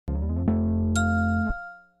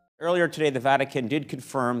Earlier today, the Vatican did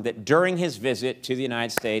confirm that during his visit to the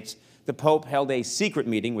United States, the Pope held a secret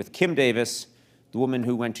meeting with Kim Davis, the woman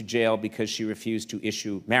who went to jail because she refused to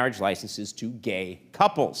issue marriage licenses to gay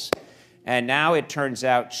couples. And now it turns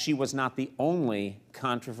out she was not the only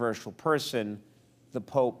controversial person the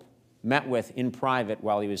Pope met with in private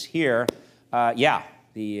while he was here.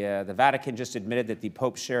 The Vatican just admitted that the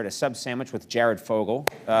Pope shared a sub sandwich with Jared Fogle.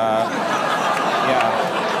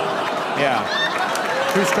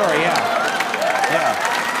 True story,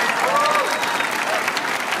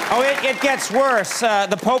 Oh, it gets worse.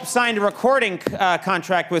 The Pope signed a recording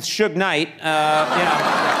contract with Suge Knight. They're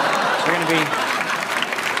gonna be,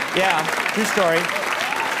 true story.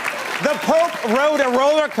 The Pope rode a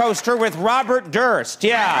roller coaster with Robert Durst, The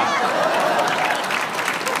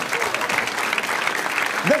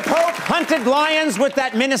Pope hunted lions with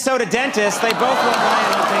that Minnesota dentist. They both went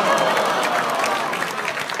lion hunting.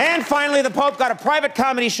 And finally, the Pope got a private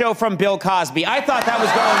comedy show from Bill Cosby. I thought that was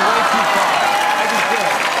going way too far.